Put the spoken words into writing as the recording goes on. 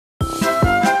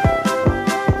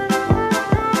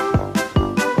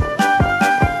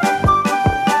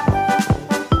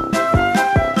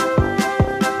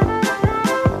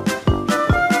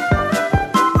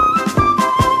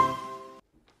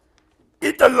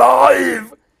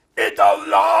alive! It's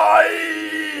alive!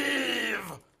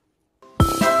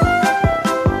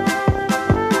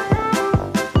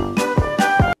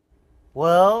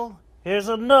 Well, here's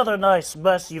another nice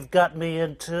mess you've got me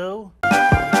into.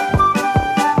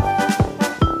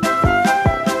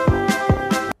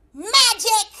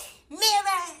 Magic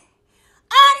mirror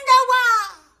on the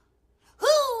wall.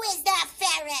 Who is the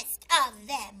fairest of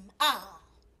them all?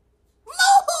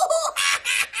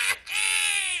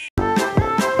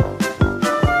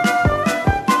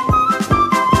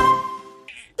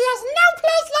 There's no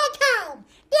place like home.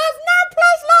 There's no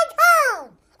place like home.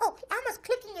 Oh, Elmo's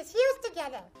clicking his heels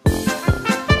together.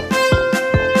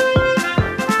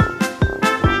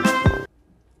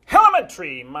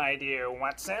 Elementary, my dear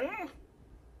Watson.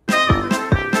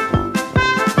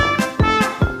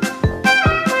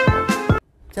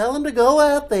 Tell them to go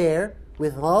out there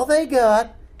with all they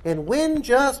got and win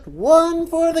just one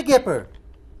for the Gipper.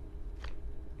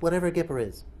 Whatever Gipper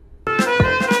is.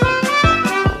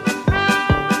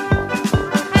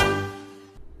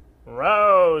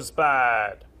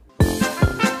 Rosebud.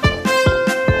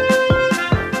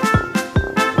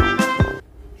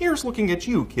 Here's looking at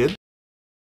you, kid.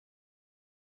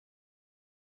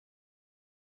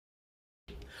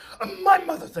 My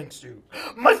mother thanks you.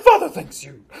 My father thanks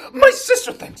you. My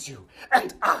sister thanks you.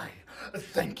 And I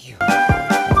thank you.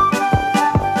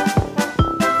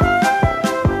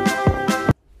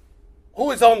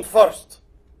 Who is on first?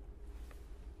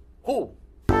 Who?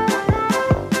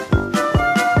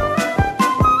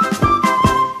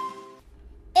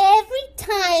 Every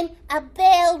time a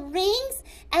bell rings,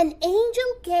 an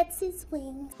angel gets his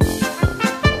wings.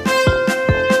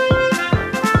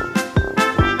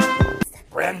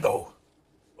 Brando.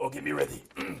 Oh, get me ready.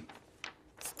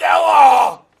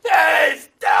 Stella! Hey,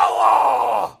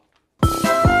 Stella!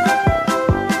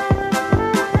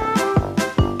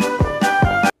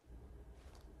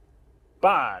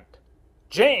 Bond.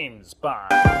 James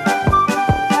Bond.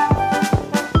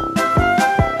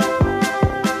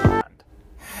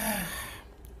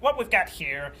 What we've got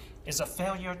here is a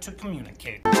failure to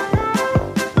communicate.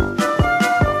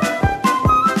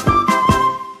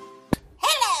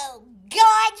 Hello,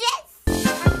 gorgeous.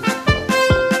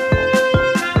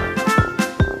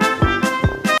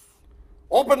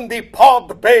 Open the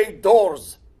pod bay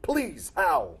doors, please,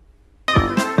 Hal.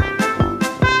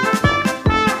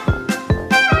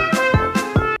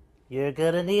 You're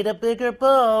gonna need a bigger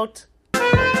boat.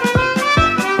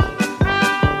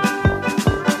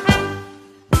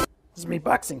 This is me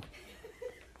boxing.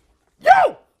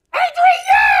 You!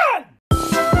 Adrian!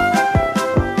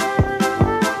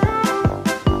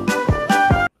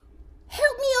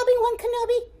 Help me, Obi-Wan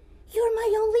Kenobi. You're my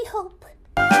only hope.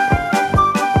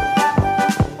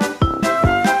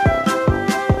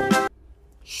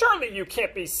 Surely you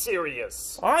can't be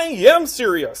serious. I am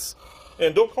serious.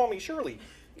 And don't call me Shirley.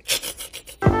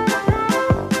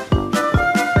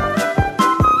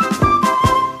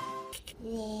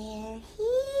 They're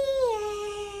here.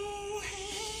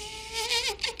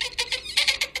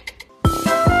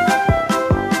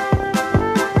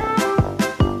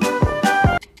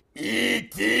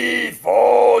 E.T.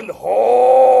 phone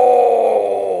home!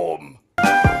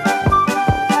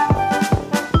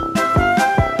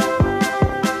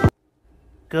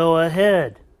 Go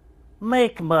ahead.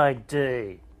 Make my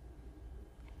day.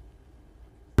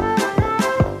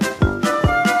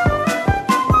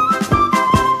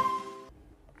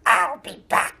 I'll be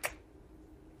back.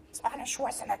 It's Arnold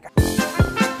Schwarzenegger.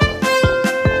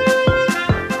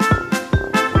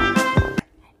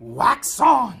 Wax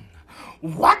on,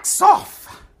 wax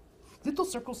off. Little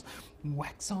circles,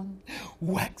 wax on,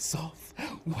 wax off,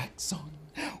 wax on,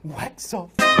 wax off.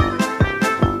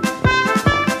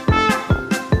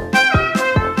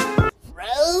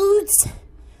 Roads?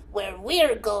 Where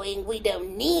we're going, we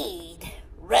don't need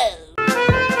roads.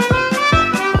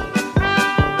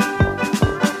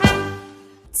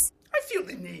 I feel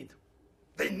the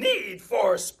need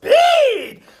for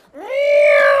speed.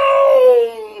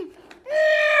 Meow,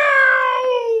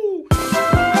 meow.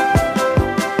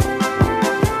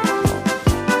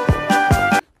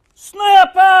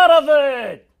 Snap out of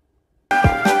it!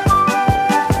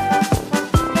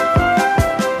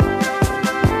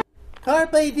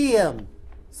 Carpe diem.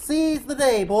 Seize the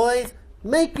day, boys.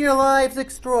 Make your lives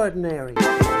extraordinary.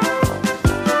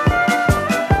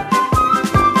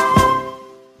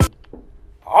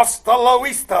 Hasta la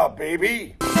vista,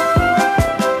 baby.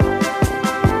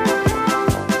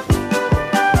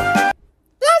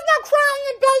 There's no crying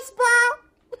in baseball.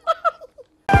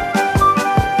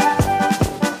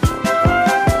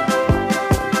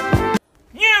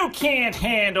 You can't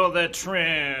handle the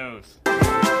truth.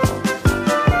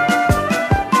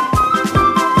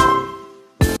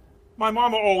 My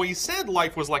mama always said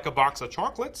life was like a box of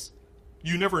chocolates.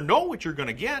 You never know what you're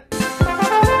gonna get.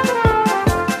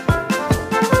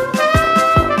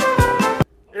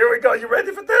 Here we go. You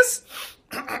ready for this?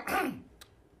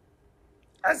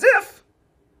 As if.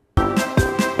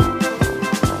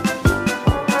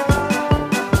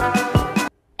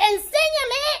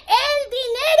 Enséñame el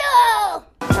dinero.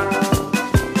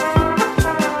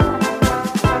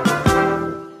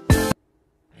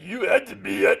 You had to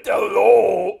be at the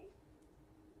law.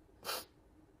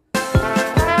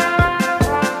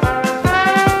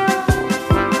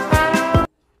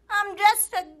 I'm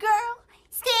just a girl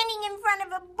standing in front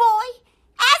of a boy,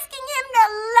 asking him to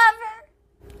love her.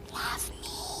 Love me.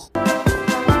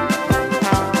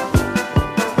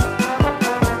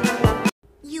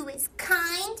 You is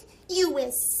kind, you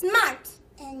is smart,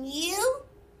 and you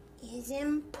is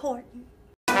important.